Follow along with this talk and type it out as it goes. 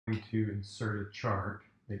to insert a chart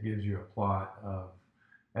that gives you a plot of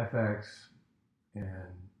fx and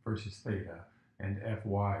versus theta and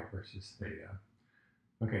fy versus theta.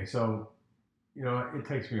 Okay, so it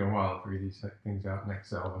takes me a while to figure these things out in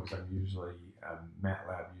Excel because I'm usually a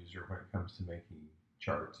MATLAB user when it comes to making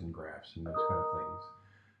charts and graphs and those kind of things.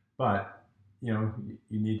 But you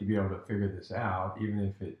need to be able to figure this out, even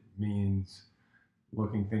if it means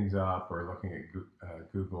looking things up or looking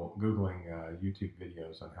at googling YouTube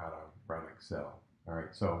videos on how to run Excel. All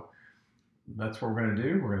right, so that's what we're going to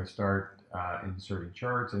do. We're going to start inserting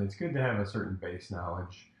charts, and it's good to have a certain base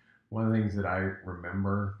knowledge. One of the things that I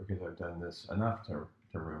remember, because I've done this enough to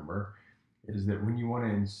remember, is that when you want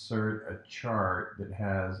to insert a chart that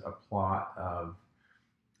has a plot of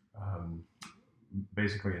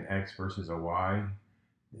basically an X versus a Y,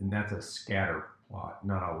 and that's a scatter plot,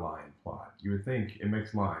 not a line plot. You would think it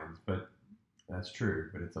makes lines, but that's true,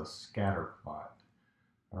 but it's a scatter plot.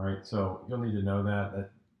 All right, so you'll need to know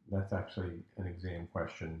that's actually an exam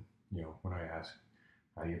question. When I ask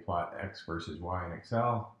how do you plot X versus Y in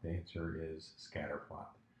Excel, the answer is scatter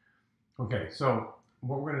plot. Okay, so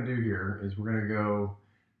what we're going to do here is we're going to go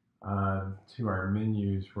to our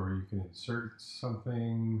menus where you can insert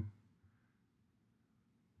something.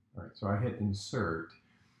 All right, so I hit insert.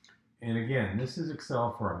 And again, this is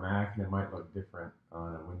Excel for a Mac, and it might look different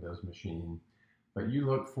on a Windows machine. But you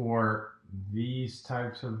look for these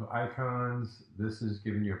types of icons. This is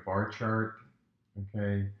giving you a bar chart,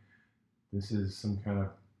 okay? This is some kind of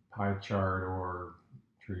pie chart or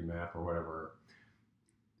tree map or whatever.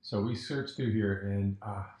 So we search through here and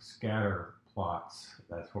scatter plots,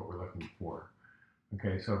 that's what we're looking for.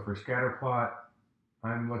 Okay, so for scatter plot,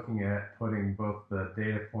 I'm looking at putting both the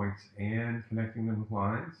data points and connecting them with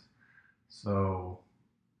lines. So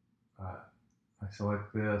I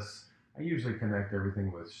select this. I usually connect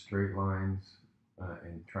everything with straight lines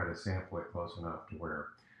and try to sample it close enough to where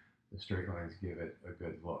the straight lines give it a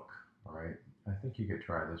good look. All right, I think you could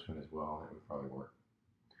try this one as well, and it would probably work.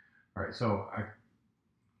 All right, so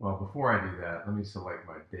before I do that, let me select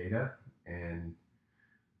my data, and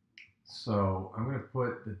so I'm going to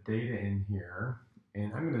put the data in here,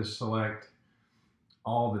 and I'm going to select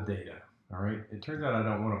all the data. All right, it turns out I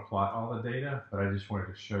don't want to plot all the data, but I just wanted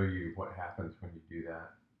to show you what happens when you do that.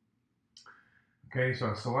 Okay, so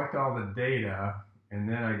I select all the data, and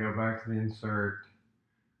then I go back to the insert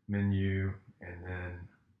menu, and then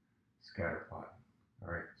scatter plot.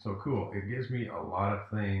 All right, so cool. It gives me a lot of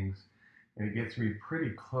things, and it gets me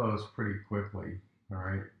pretty close pretty quickly. All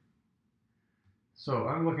right, so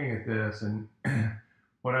I'm looking at this, and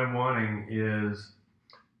what I'm wanting is,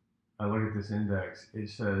 I look at this index, it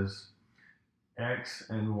says X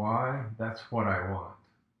and Y, that's what I want,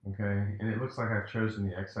 okay? And it looks like I've chosen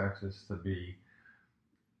the X-axis to be,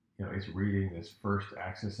 it's reading this first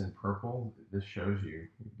axis in purple. This shows you,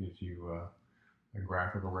 it gives you a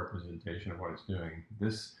graphical representation of what it's doing.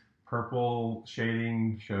 This purple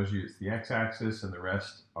shading shows you it's the X-axis, and the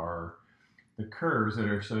rest are the curves that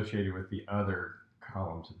are associated with the other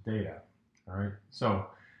columns of data, all right? So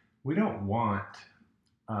we don't want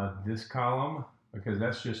this column, because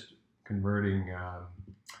that's just converting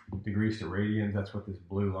degrees to radians. That's what this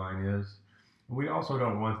blue line is. And we also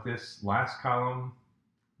don't want this last column,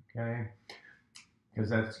 okay, because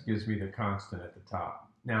that gives me the constant at the top.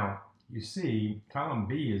 Now, you see, column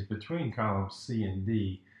B is between columns C and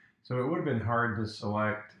D, so it would have been hard to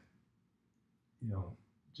select,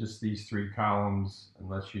 just these three columns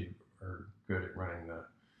unless you are good at running the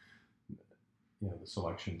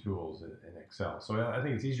selection tools in Excel. So I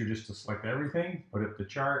think it's easier just to select everything, put up the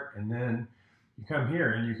chart, and then you come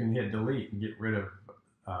here and you can hit delete and get rid of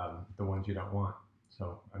the ones you don't want.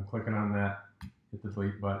 So I'm clicking on that, hit the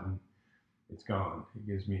delete button, it's gone. It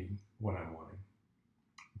gives me what I'm wanting.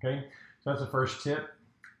 Okay, so that's the first tip.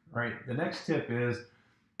 All right, the next tip is,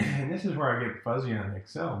 and this is where I get fuzzy on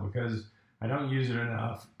Excel because I don't use it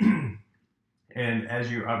enough. And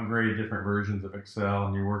as you upgrade different versions of Excel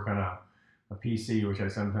and you work on a PC, which I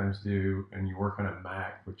sometimes do, and you work on a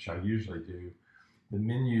Mac, which I usually do, the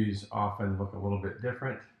menus often look a little bit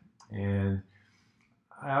different. And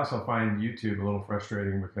I also find YouTube a little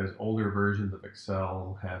frustrating because older versions of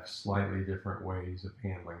Excel have slightly different ways of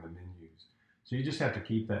handling the menus. So you just have to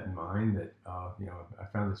keep that in mind that, I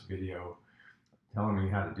found this video telling me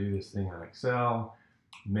how to do this thing on Excel.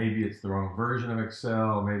 Maybe it's the wrong version of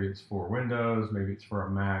Excel, maybe it's for Windows, maybe it's for a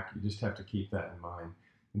Mac. You just have to keep that in mind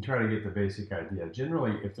and try to get the basic idea.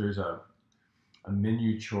 Generally, if there's a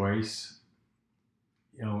menu choice,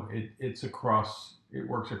 it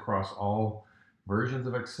works across all versions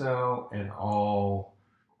of Excel and all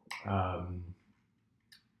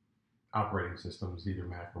operating systems, either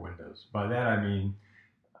Mac or Windows. By that I mean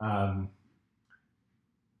um,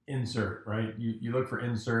 insert, right? You look for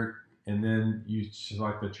insert and then you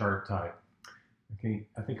select the chart type. Okay,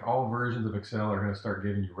 I think all versions of Excel are going to start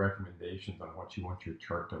giving you recommendations on what you want your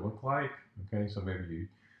chart to look like. Okay, so maybe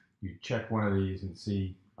you check one of these and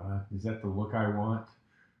see, is that the look I want?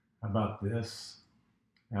 How about this?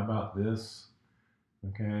 How about this?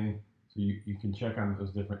 Okay, so you can check on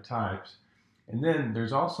those different types. And then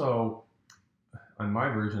there's also, on my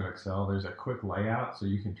version of Excel, there's a quick layout so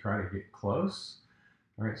you can try to get close.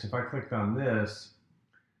 All right, so if I clicked on this,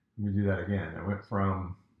 let me do that again. I went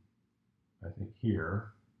from, I think,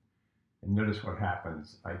 here, and notice what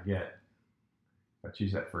happens. I get, if I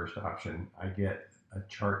choose that first option, I get a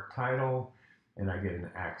chart title and I get an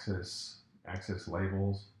axis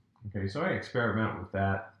labels. Okay, so I experiment with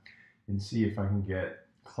that and see if I can get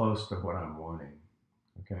close to what I'm wanting.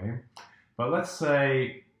 Okay, but let's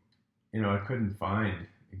say, I couldn't find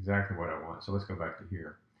exactly what I want. So let's go back to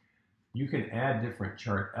here. You can add different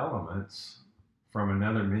chart elements from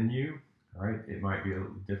another menu. All right, it might be a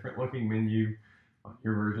different looking menu on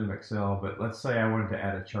your version of Excel, but let's say I wanted to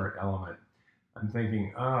add a chart element. I'm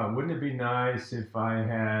thinking, wouldn't it be nice if I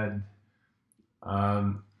had,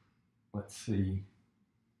 let's see,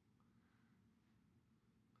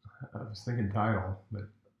 I was thinking title, but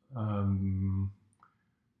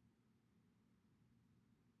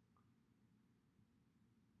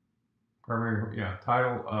primary, yeah,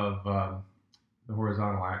 title of the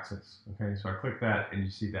horizontal axis. Okay, so I click that and you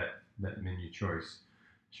see that menu choice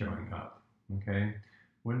showing up. Okay,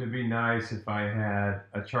 wouldn't it be nice if I had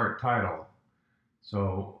a chart title?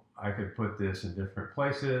 So I could put this in different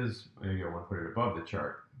places. Maybe I want to put it above the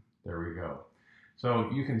chart. There we go. So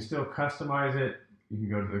you can still customize it. You can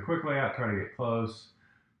go to the quick layout, try to get close.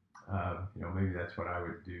 Maybe that's what I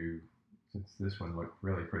would do, since this one looked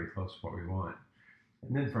really pretty close to what we want.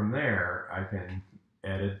 And then from there, I can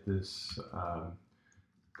edit this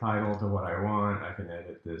title to what I want. I can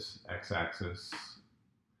edit this x-axis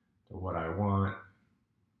to what I want.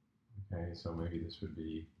 Okay, so maybe this would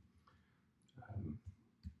be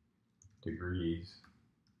degrees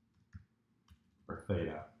or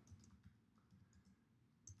theta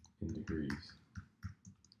in degrees.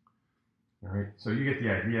 All right, so you get the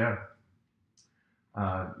idea.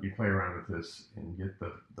 You play around with this and get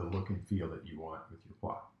the look and feel that you want with your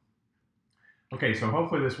plot. Okay, so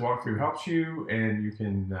hopefully this walkthrough helps you, and you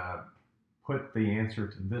can put the answer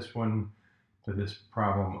to this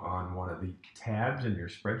problem on one of the tabs in your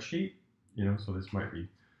spreadsheet. So this might be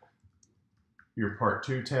your Part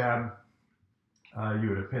 2 tab. You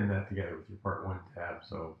would append that together with your Part 1 tab.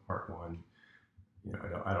 So Part 1,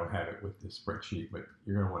 I don't have it with this spreadsheet, but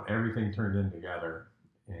you're going to want everything turned in together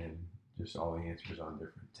and just all the answers on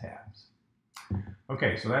different tabs.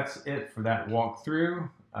 Okay, so that's it for that walkthrough.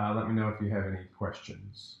 Let me know if you have any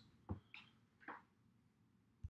questions.